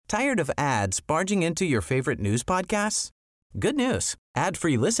Tired of ads barging into your favorite news podcasts? Good news.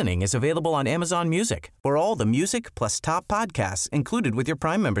 Ad-free listening is available on Amazon Music for all the music plus top podcasts included with your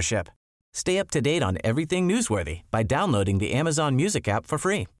Prime membership. Stay up to date on everything newsworthy by downloading the Amazon Music app for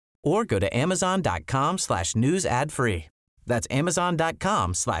free or go to amazon.com/news ad free. That's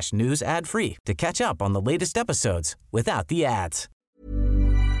amazon.com/news ad free to catch up on the latest episodes without the ads.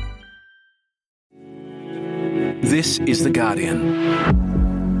 This is The Guardian.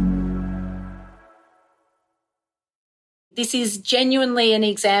 This is genuinely an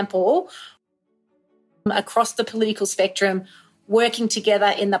example across the political spectrum working together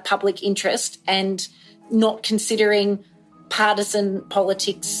in the public interest and not considering partisan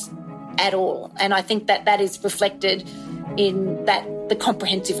politics at all. And I think that that is reflected in the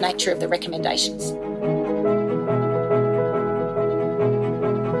comprehensive nature of the recommendations.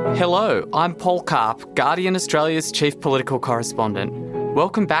 Hello, I'm Paul Karp, Guardian Australia's chief political correspondent.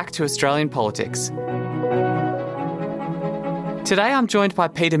 Welcome back to Australian Politics. Today I'm joined by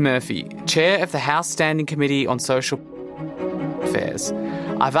Peta Murphy, Chair of the House Standing Committee on Social Affairs.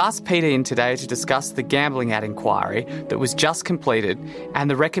 I've asked Peta in today to discuss the Gambling Ad inquiry that was just completed and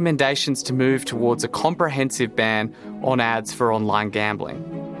the recommendations to move towards a comprehensive ban on ads for online gambling.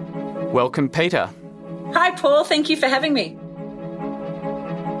 Welcome, Peta. Hi, Paul. Thank you for having me.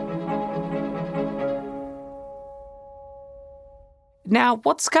 Now,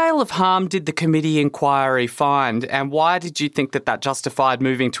 what scale of harm did the committee inquiry find, and why did you think that justified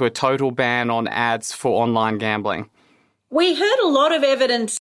moving to a total ban on ads for online gambling? We heard a lot of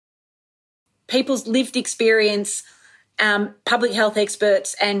evidence, people's lived experience, public health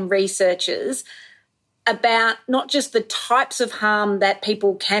experts and researchers about not just the types of harm that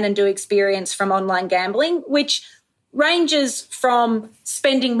people can and do experience from online gambling, which ranges from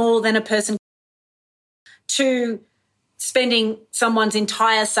spending more than a person to spending someone's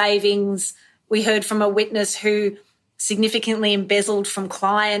entire savings. We heard from a witness who significantly embezzled from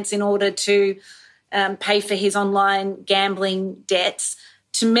clients in order to pay for his online gambling debts,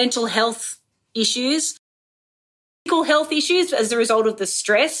 to mental health issues, physical health issues as a result of the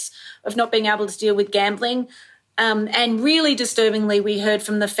stress of not being able to deal with gambling. And really disturbingly, we heard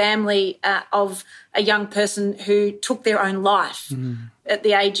from the family of a young person who took their own life at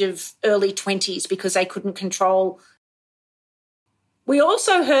the age of early 20s because they couldn't control. We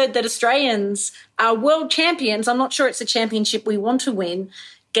also heard that Australians are world champions. I'm not sure it's a championship we want to win,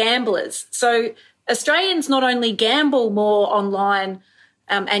 gamblers. So Australians not only gamble more online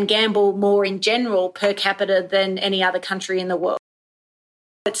and gamble more in general per capita than any other country in the world.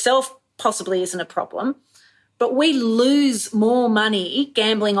 Itself possibly isn't a problem, but we lose more money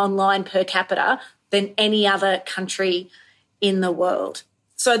gambling online per capita than any other country in the world.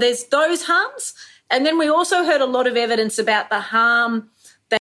 So there's those harms. And then we also heard a lot of evidence about the harm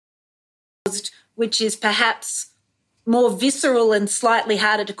that caused, which is perhaps more visceral and slightly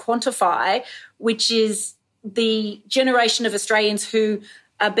harder to quantify, which is the generation of Australians who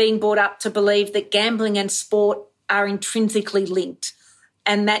are being brought up to believe that gambling and sport are intrinsically linked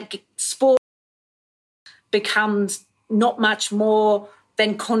and that sport becomes not much more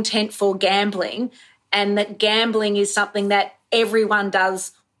than content for gambling and that gambling is something that everyone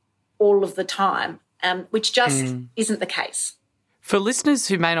does all of the time, which just isn't the case. For listeners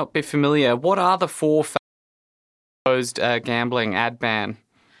who may not be familiar, what are the four proposed gambling ad ban?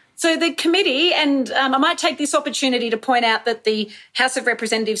 So the committee, and I might take this opportunity to point out that the House of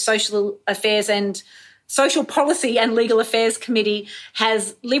Representatives Social Affairs and Social Policy and Legal Affairs Committee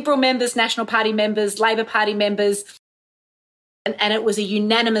has Liberal members, National Party members, Labor Party members, and it was a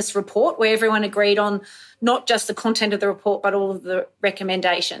unanimous report where everyone agreed on not just the content of the report but all of the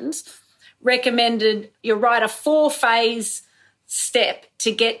recommendations. Recommended, you're right, a 4-phase step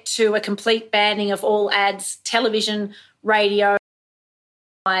to get to a complete banning of all ads, television, radio,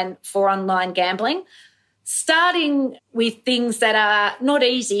 for online gambling, starting with things that are not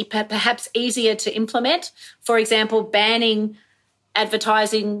easy, but perhaps easier to implement. For example, banning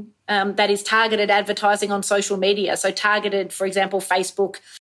advertising that is targeted advertising on social media. So targeted, for example, Facebook,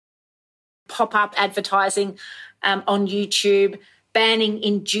 pop-up advertising on YouTube, banning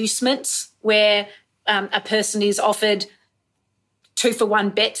inducements where a person is offered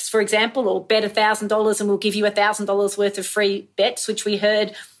 2-for-1 bets, for example, or bet $1,000 and we'll give you $1,000 worth of free bets, which we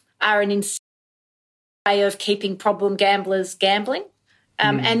heard are an insane way of keeping problem gamblers gambling.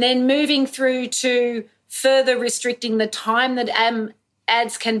 And then moving through to further restricting the time that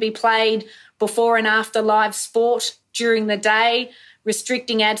ads can be played before and after live sport during the day,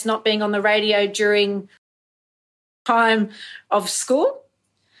 restricting ads not being on the radio during time of school.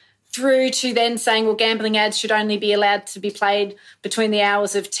 through to then saying, well, gambling ads should only be allowed to be played between the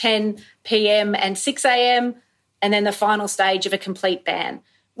hours of 10 p.m. and 6 a.m, and then the final stage of a complete ban.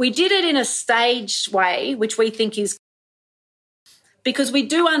 We did it in a staged way, which we think is because we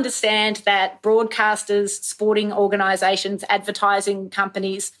do understand that broadcasters, sporting organisations, advertising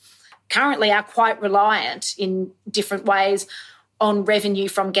companies currently are quite reliant in different ways on revenue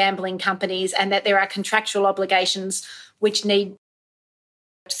from gambling companies, and that there are contractual obligations which need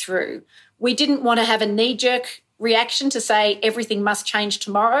through. We didn't want to have a knee-jerk reaction to say everything must change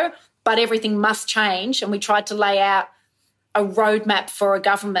tomorrow, but everything must change, and we tried to lay out a roadmap for a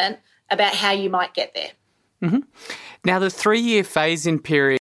government about how you might get there. Mm-hmm. Now, the 3-year phase-in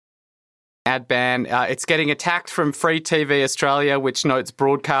period ad ban, it's getting attacked from Free TV Australia, which notes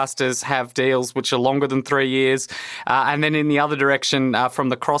broadcasters have deals which are longer than 3 years. And then in the other direction, from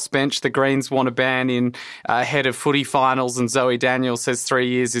the crossbench, the Greens want to ban in ahead of footy finals, and Zoe Daniels says 3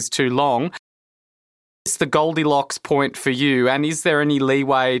 years is too long. Is the Goldilocks point for you, and is there any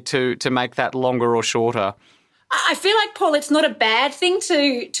leeway to make that longer or shorter? I feel like, Paul, it's not a bad thing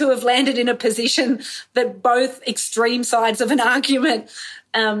to have landed in a position that both extreme sides of an argument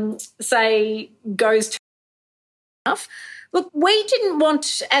say goes too enough. Look, we didn't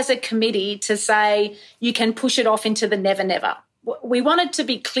want as a committee to say you can push it off into the never, never. We wanted to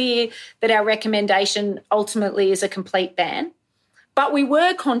be clear that our recommendation ultimately is a complete ban. But we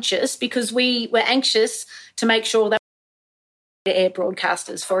were conscious because we were anxious to make sure that air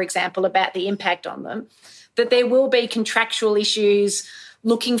broadcasters, for example, about the impact on them, that there will be contractual issues,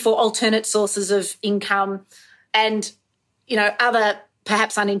 looking for alternate sources of income and, other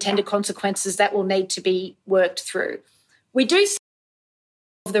perhaps unintended consequences that will need to be worked through. We do see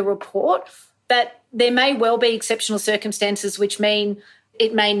in the report that there may well be exceptional circumstances which mean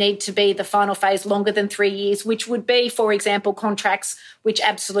it may need to be the final phase longer than 3 years, which would be, for example, contracts which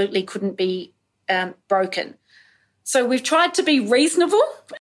absolutely couldn't be broken. So we've tried to be reasonable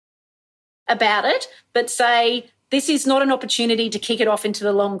about it, but say this is not an opportunity to kick it off into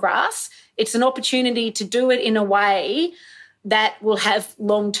the long grass. It's an opportunity to do it in a way that will have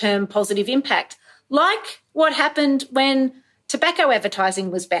long-term positive impact, like what happened when tobacco advertising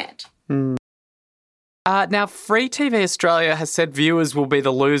was banned. Now, Free TV Australia has said viewers will be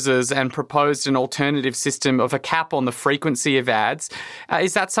the losers and proposed an alternative system of a cap on the frequency of ads.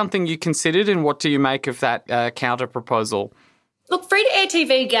 Is that something you considered, and what do you make of that counter proposal? Look, free-to-air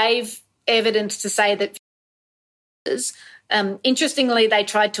TV gave evidence to say that interestingly, they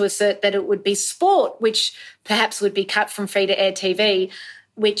tried to assert that it would be sport, which perhaps would be cut from free-to-air TV,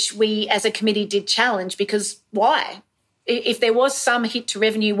 which we as a committee did challenge, because why? If there was some hit to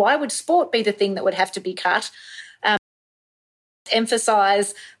revenue, why would sport be the thing that would have to be cut?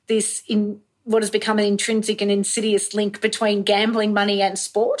 Emphasise this in what has become an intrinsic and insidious link between gambling money and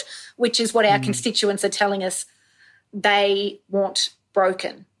sport, which is what our constituents are telling us they want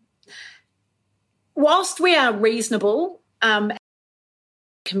broken. Whilst we are reasonable,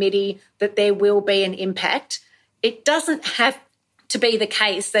 committee, that there will be an impact, it doesn't have to be the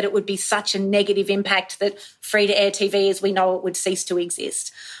case that it would be such a negative impact that free-to-air TV as we know it would cease to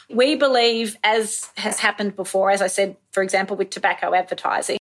exist. We believe, as has happened before, as I said, for example, with tobacco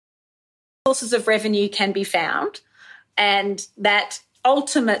advertising, sources of revenue can be found, and that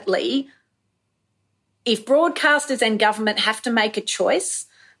ultimately, if broadcasters and government have to make a choice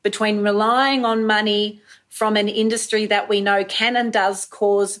between relying on money from an industry that we know can and does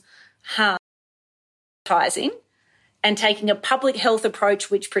cause harm, advertising, and taking a public health approach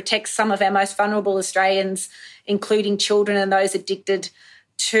which protects some of our most vulnerable Australians, including children and those addicted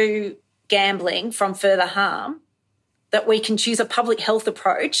to gambling from further harm, that we can choose a public health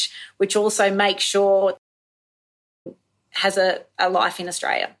approach which also makes sure has a life in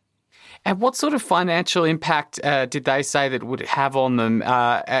Australia. And what sort of financial impact did they say that would have on them?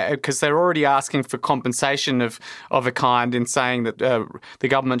 Because they're already asking for compensation of a kind in saying that the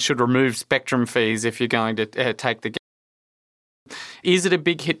government should remove spectrum fees if you're going to take the game. Is it a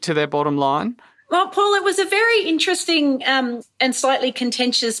big hit to their bottom line? Well, Paul, it was a very interesting and slightly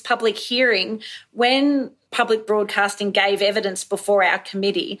contentious public hearing when public broadcasting gave evidence before our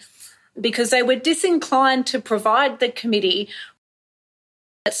committee, because they were disinclined to provide the committee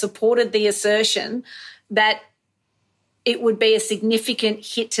that supported the assertion that it would be a significant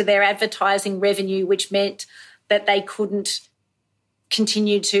hit to their advertising revenue, which meant that they couldn't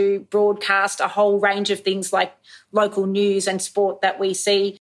continue to broadcast a whole range of things like local news and sport that we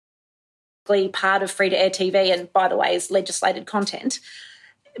see part of free-to-air TV and, by the way, is legislated content.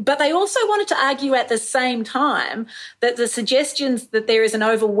 But they also wanted to argue at the same time that the suggestions that there is an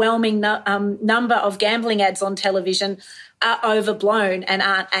overwhelming number of gambling ads on television are overblown and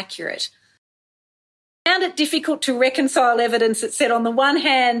aren't accurate. I found it difficult to reconcile evidence that said on the one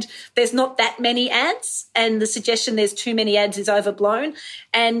hand there's not that many ads and the suggestion there's too many ads is overblown,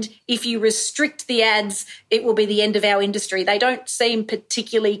 and if you restrict the ads it will be the end of our industry. They don't seem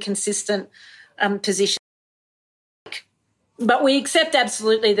particularly consistent positions. But we accept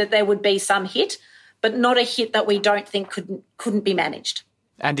absolutely that there would be some hit, but not a hit that we don't think couldn't be managed.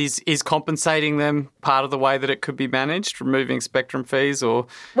 And is compensating them part of the way that it could be managed, removing spectrum fees or?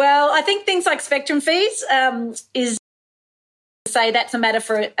 Well, I think things like spectrum fees is say that's a matter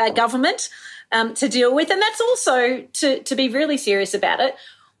for a government to deal with. And that's also, to be really serious about it,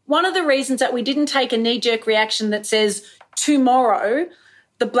 one of the reasons that we didn't take a knee-jerk reaction that says tomorrow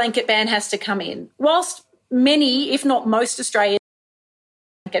the blanket ban has to come in. Whilst many, if not most Australians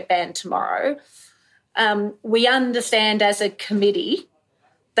blanket ban tomorrow, we understand as a committee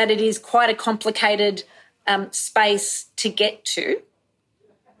that it is quite a complicated space to get to.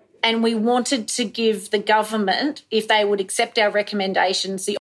 And we wanted to give the government, if they would accept our recommendations,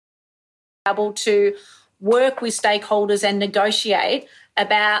 the able to work with stakeholders and negotiate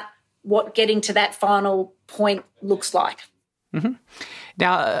about what getting to that final point looks like. Mm-hmm.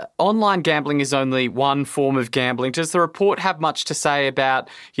 Now, online gambling is only one form of gambling. Does the report have much to say about,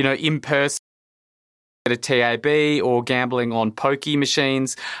 in-person at a TAB or gambling on pokey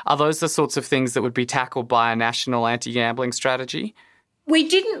machines? Are those the sorts of things that would be tackled by a national anti-gambling strategy? We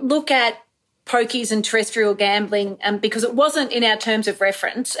didn't look at pokies and terrestrial gambling because it wasn't in our terms of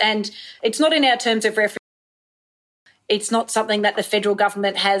reference, and it's not in our terms of reference. It's not something that the federal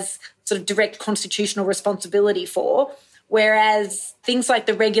government has sort of direct constitutional responsibility for, whereas things like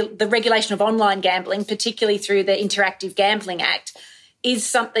the regulation of online gambling, particularly through the Interactive Gambling Act, is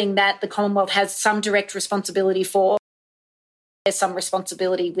something that the Commonwealth has some direct responsibility for. There's some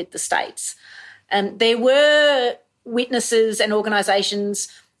responsibility with the states. There were witnesses and organisations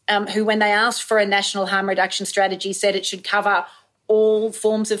who, when they asked for a national harm reduction strategy, said it should cover all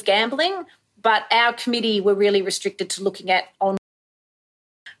forms of gambling, but our committee were really restricted to looking at online.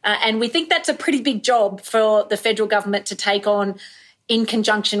 And we think that's a pretty big job for the federal government to take on in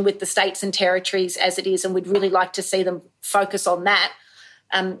conjunction with the states and territories as it is, and we'd really like to see them focus on that,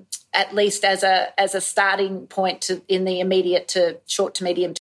 at least as a starting point in the immediate to short to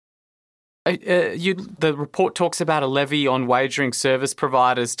medium term. The report talks about a levy on wagering service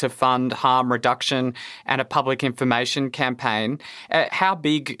providers to fund harm reduction and a public information campaign. How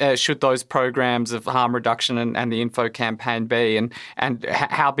big should those programs of harm reduction and the info campaign be, and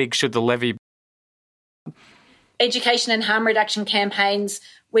how big should the levy be? Education and harm reduction campaigns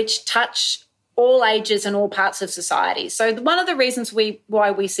which touch all ages and all parts of society. So one of the reasons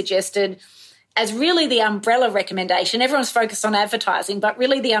why we suggested as really the umbrella recommendation, everyone's focused on advertising, but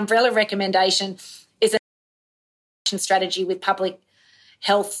really the umbrella recommendation is a strategy with public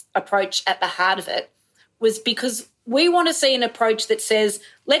health approach at the heart of it, was because we want to see an approach that says,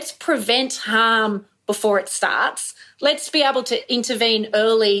 let's prevent harm before it starts. Let's be able to intervene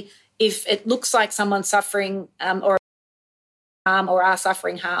early if it looks like someone's suffering or are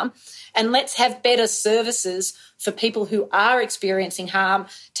suffering harm. And let's have better services for people who are experiencing harm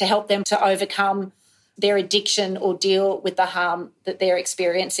to help them to overcome their addiction or deal with the harm that they're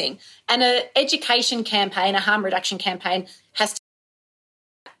experiencing. And an education campaign, a harm reduction campaign, has to.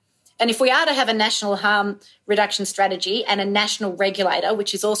 And if we are to have a national harm reduction strategy and a national regulator,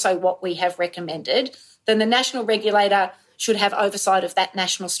 which is also what we have recommended, then the national regulator should have oversight of that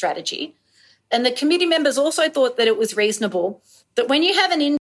national strategy. And the committee members also thought that it was reasonable that when you have an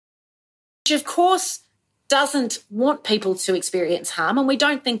industry which, of course, doesn't want people to experience harm, and we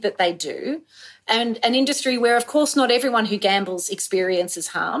don't think that they do, and an industry where, of course, not everyone who gambles experiences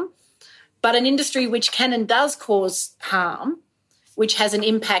harm, but an industry which can and does cause harm, which has an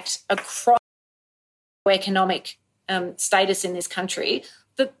impact across economic status in this country,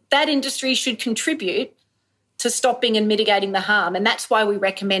 that industry should contribute to stopping and mitigating the harm. And that's why we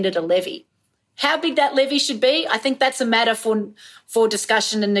recommended a levy. How big that levy should be, I think that's a matter for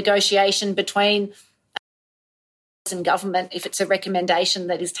discussion and negotiation between and government if it's a recommendation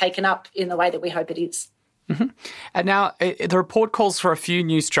that is taken up in the way that we hope it is. Mm-hmm. And now the report calls for a few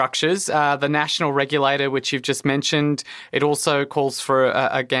new structures. The national regulator, which you've just mentioned, it also calls for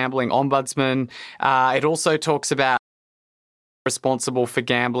a gambling ombudsman. It also talks about responsible for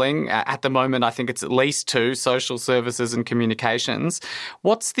gambling. At the moment, I think it's at least 2, social services and communications.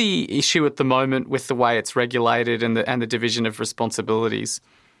 What's the issue at the moment with the way it's regulated and the division of responsibilities?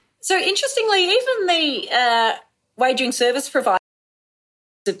 So interestingly, even the wagering service provider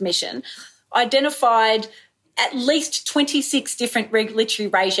submission, identified at least 26 different regulatory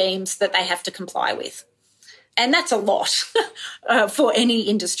regimes that they have to comply with. And that's a lot for any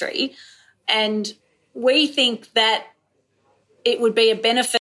industry. And we think that it would be a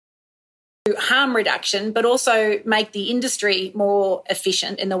benefit to harm reduction, but also make the industry more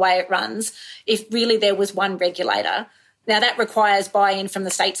efficient in the way it runs if really there was one regulator. Now, that requires buy-in from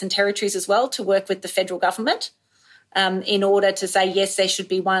the states and territories as well to work with the federal government in order to say, yes, there should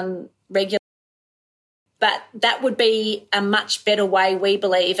be one regulator. But that would be a much better way, we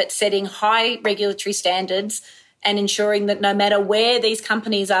believe, at setting high regulatory standards and ensuring that no matter where these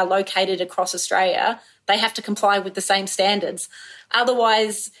companies are located across Australia, they have to comply with the same standards.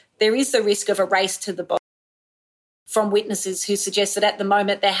 Otherwise, there is the risk of a race to the bottom from witnesses who suggest that at the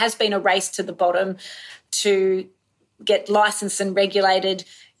moment there has been a race to the bottom to get licensed and regulated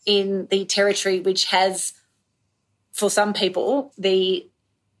in the territory which has, for some people, the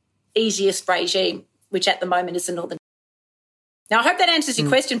easiest regime, which at the moment is the Northern. Now, I hope that answers your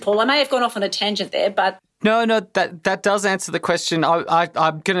question, Paul. I may have gone off on a tangent there, but... No, that does answer the question.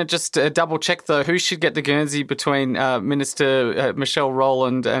 I'm going to just double check, though, who should get the Guernsey between Minister Michelle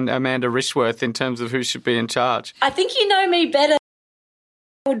Rowland and Amanda Rishworth in terms of who should be in charge? I think you know me better.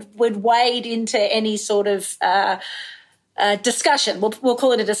 Would wade into any sort of discussion. We'll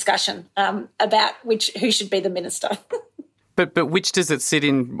call it a discussion about who should be the minister. But which does it sit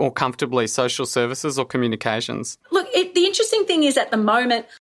in more comfortably, social services or communications? Look, the interesting thing is at the moment,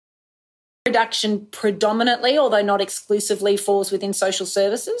 reduction predominantly, although not exclusively, falls within social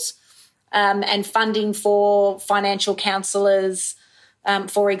services and funding for financial counsellors,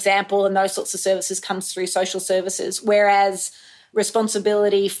 for example, and those sorts of services comes through social services, whereas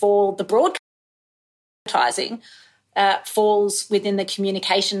responsibility for the broadcasting falls within the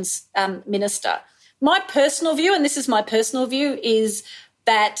communications minister. My personal view, and this is my personal view, is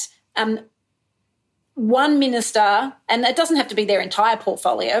that one minister, and it doesn't have to be their entire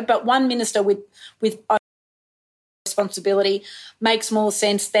portfolio, but one minister with responsibility makes more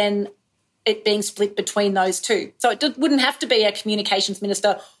sense than it being split between those two. So it wouldn't have to be a communications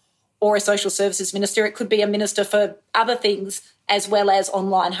minister or a social services minister. It could be a minister for other things as well as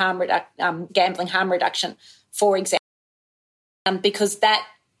online gambling harm reduction, for example, because that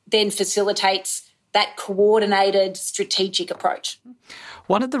then facilitates that coordinated strategic approach.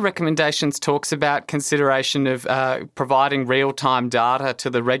 One of the recommendations talks about consideration of providing real-time data to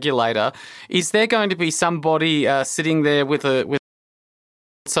the regulator. Is there going to be somebody sitting there with a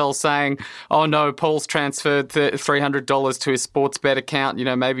cell saying, oh no, Paul's transferred $300 to his sports bet account,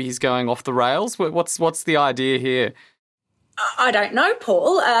 maybe he's going off the rails? What's the idea here? I don't know,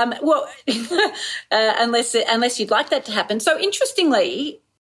 Paul. Unless you'd like that to happen. So interestingly,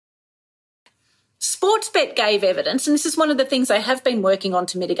 Sportsbet gave evidence, and this is one of the things they have been working on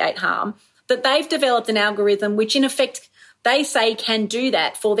to mitigate harm, that they've developed an algorithm which in effect they say can do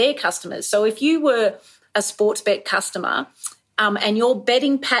that for their customers. So if you were a Sportsbet customer and your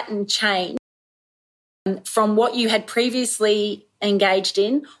betting pattern changed from what you had previously engaged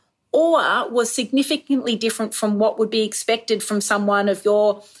in or was significantly different from what would be expected from someone of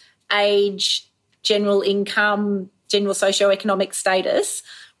your age, general income, general socioeconomic status,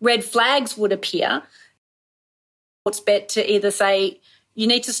 red flags would appear. Sportsbet to either say, you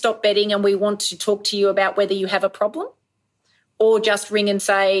need to stop betting and we want to talk to you about whether you have a problem, or just ring and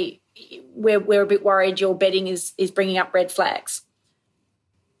say, we're a bit worried your betting is bringing up red flags.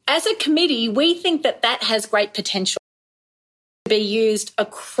 As a committee, we think that has great potential to be used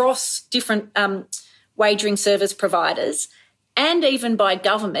across different wagering service providers and even by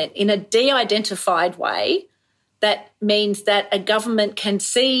government in a de-identified way. That means that a government can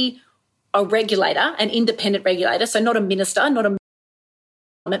see a regulator, an independent regulator, so not a minister, not a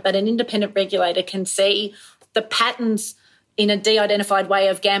government, but an independent regulator can see the patterns in a de-identified way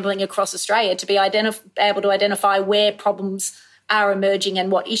of gambling across Australia to be able to identify where problems are emerging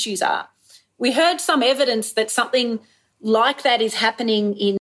and what issues are. We heard some evidence that something like that is happening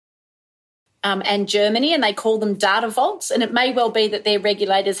in and Germany, and they call them data vaults, and it may well be that their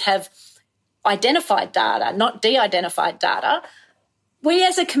regulators have identified data, not de-identified data. We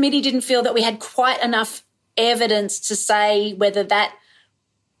as a committee didn't feel that we had quite enough evidence to say whether that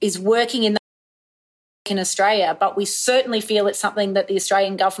is working in Australia, but we certainly feel it's something that the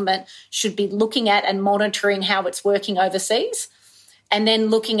Australian government should be looking at and monitoring how it's working overseas, and then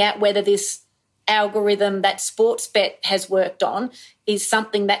looking at whether this algorithm that Sportsbet has worked on is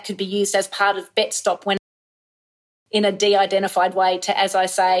something that could be used as part of BetStop when in a de-identified way to, as I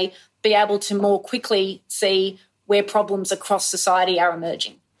say, be able to more quickly see where problems across society are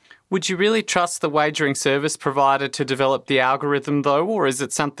emerging. Would you really trust the wagering service provider to develop the algorithm, though, or is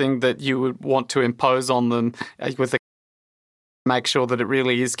it something that you would want to impose on them with make sure that it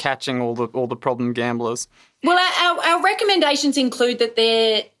really is catching all the problem gamblers? Well, our recommendations include that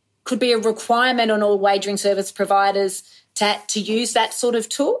there could be a requirement on all wagering service providers to use that sort of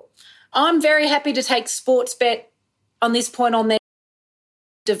tool. I'm very happy to take Sportsbet on this point on their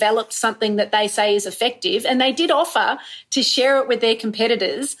developed something that they say is effective, and they did offer to share it with their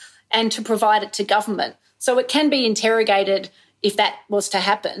competitors and to provide it to government. So it can be interrogated, if that was to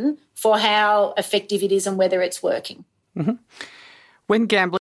happen, for how effective it is and whether it's working. Mm-hmm. When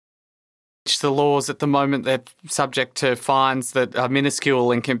gambling, the laws at the moment, they're subject to fines that are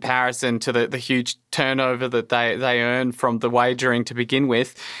minuscule in comparison to the huge turnover that they earn from the wagering to begin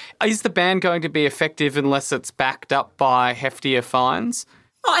with. Is the ban going to be effective unless it's backed up by heftier fines?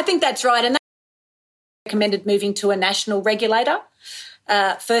 Oh, I think that's right. And they recommended moving to a national regulator,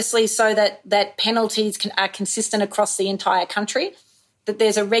 firstly so that penalties are consistent across the entire country, that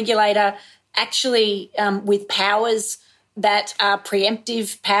there's a regulator actually with powers that are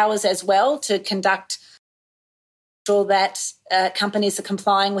preemptive powers as well to conduct sure that companies are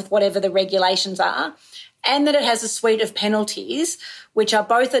complying with whatever the regulations are, and that it has a suite of penalties which are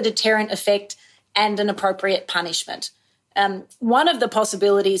both a deterrent effect and an appropriate punishment. One of the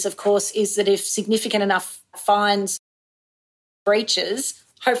possibilities, of course, is that if significant enough fines breaches,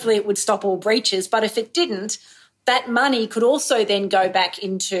 hopefully it would stop all breaches, but if it didn't, that money could also then go back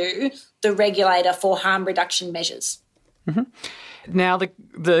into the regulator for harm reduction measures. Mm-hmm. Now,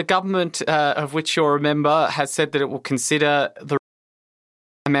 the government, of which you're a member, has said that it will consider the...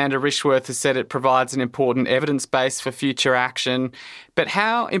 Amanda Rishworth has said it provides an important evidence base for future action. But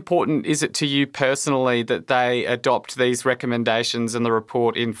how important is it to you personally that they adopt these recommendations and the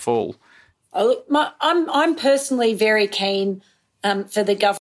report in full? I'm personally very keen for the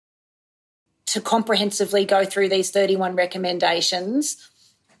government to comprehensively go through these 31 recommendations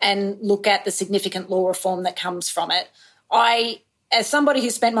and look at the significant law reform that comes from it. As somebody who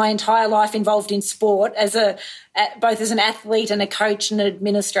spent my entire life involved in sport, both as an athlete and a coach and an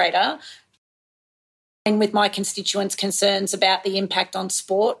administrator, and with my constituents' concerns about the impact on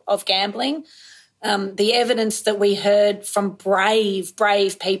sport of gambling, the evidence that we heard from brave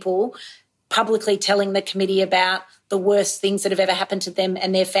people publicly telling the committee about the worst things that have ever happened to them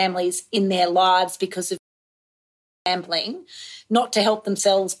and their families in their lives because of gambling, not to help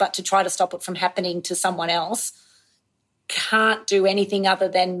themselves but to try to stop it from happening to someone else, can't do anything other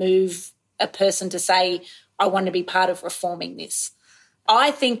than move a person to say, I want to be part of reforming this.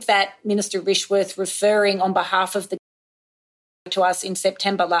 I think that Minister Rishworth referring on behalf of the to us in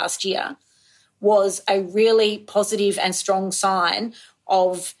September last year was a really positive and strong sign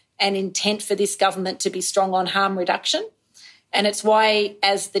of an intent for this government to be strong on harm reduction. And it's why,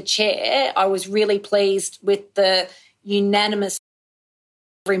 as the chair, I was really pleased with the unanimous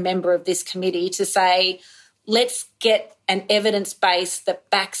every member of this committee to say, let's get an evidence base that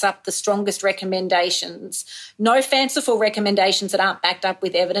backs up the strongest recommendations. No fanciful recommendations that aren't backed up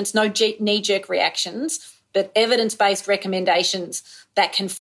with evidence, no knee-jerk reactions, but evidence-based recommendations that can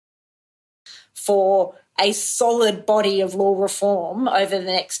for a solid body of law reform over the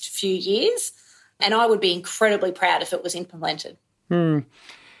next few years. And I would be incredibly proud if it was implemented. Now,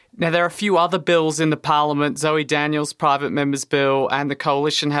 there are a few other bills in the Parliament. Zoe Daniels' private member's bill and the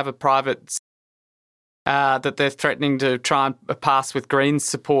Coalition have a private that they're threatening to try and pass with Greens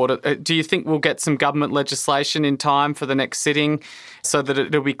support. Do you think we'll get some government legislation in time for the next sitting so that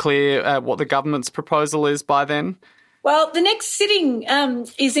it'll be clear what the government's proposal is by then? Well, the next sitting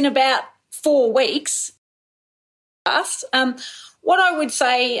is in about 4 weeks. What I would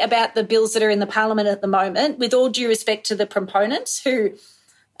say about the bills that are in the Parliament at the moment, with all due respect to the proponents, who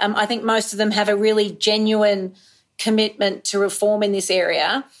I think most of them have a really genuine commitment to reform in this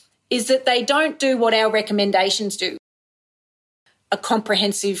area, is that they don't do what our recommendations do, a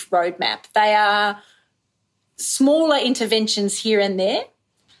comprehensive roadmap. They are smaller interventions here and there.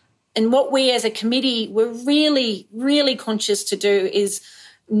 And what we as a committee were really, really conscious to do is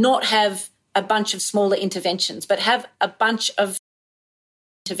not have a bunch of smaller interventions, but have a bunch of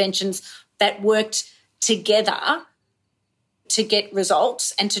interventions that worked together to get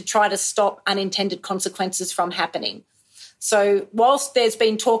results and to try to stop unintended consequences from happening. So whilst there's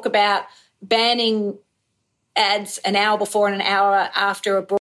been talk about banning ads an hour before and an hour after a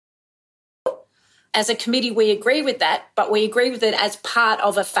broadcast, as a committee we agree with that, but we agree with it as part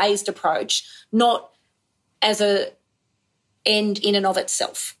of a phased approach, not as an end in and of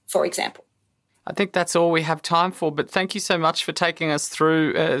itself, for example. I think that's all we have time for, but thank you so much for taking us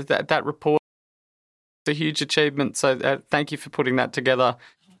through that report. It's a huge achievement, so thank you for putting that together.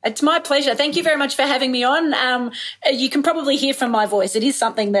 It's my pleasure. Thank you very much for having me on. You can probably hear from my voice. It is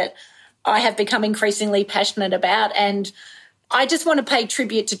something that I have become increasingly passionate about, and I just want to pay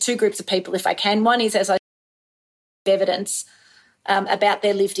tribute to two groups of people if I can. One is, as I said, evidence about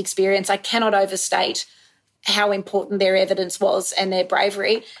their lived experience. I cannot overstate how important their evidence was and their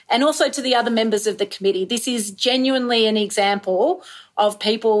bravery, and also to the other members of the committee. This is genuinely an example of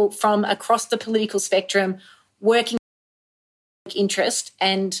people from across the political spectrum working interest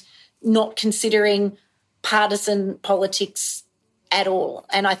and not considering partisan politics at all.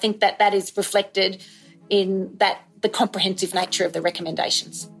 And I think that that is reflected in the comprehensive nature of the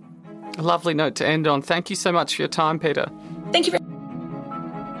recommendations. A lovely note to end on. Thank you so much for your time, Peta. Thank you very much.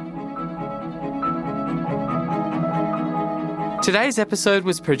 Today's episode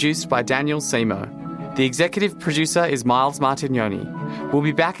was produced by Daniel Simo. The executive producer is Miles Martignoni. We'll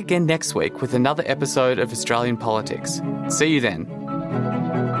be back again next week with another episode of Australian Politics. See you then.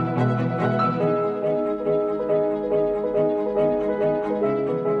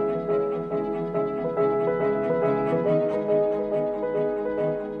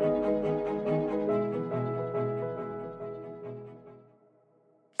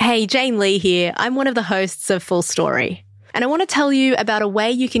 Hey, Jane Lee here. I'm one of the hosts of Full Story. And I want to tell you about a way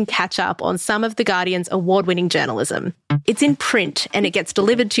you can catch up on some of The Guardian's award-winning journalism. It's in print and it gets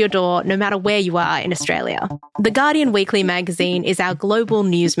delivered to your door no matter where you are in Australia. The Guardian Weekly magazine is our global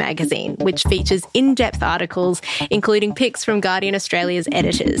news magazine, which features in-depth articles, including picks from Guardian Australia's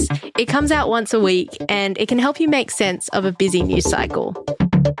editors. It comes out once a week and it can help you make sense of a busy news cycle.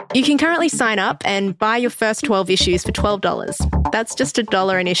 You can currently sign up and buy your first 12 issues for $12. That's just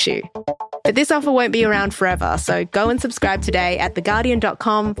 $1 an issue. But this offer won't be around forever, so go and subscribe today at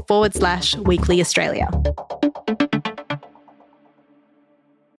theguardian.com/Weekly Australia.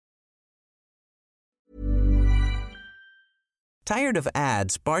 Tired of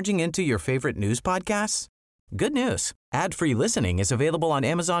ads barging into your favorite news podcasts? Good news. Ad-free listening is available on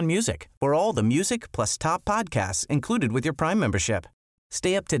Amazon Music for all the music plus top podcasts included with your Prime membership.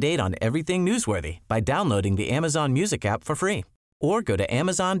 Stay up to date on everything newsworthy by downloading the Amazon Music app for free or go to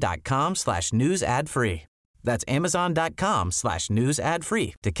amazon.com/news ad free. That's amazon.com/news ad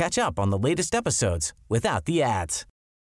free to catch up on the latest episodes without the ads.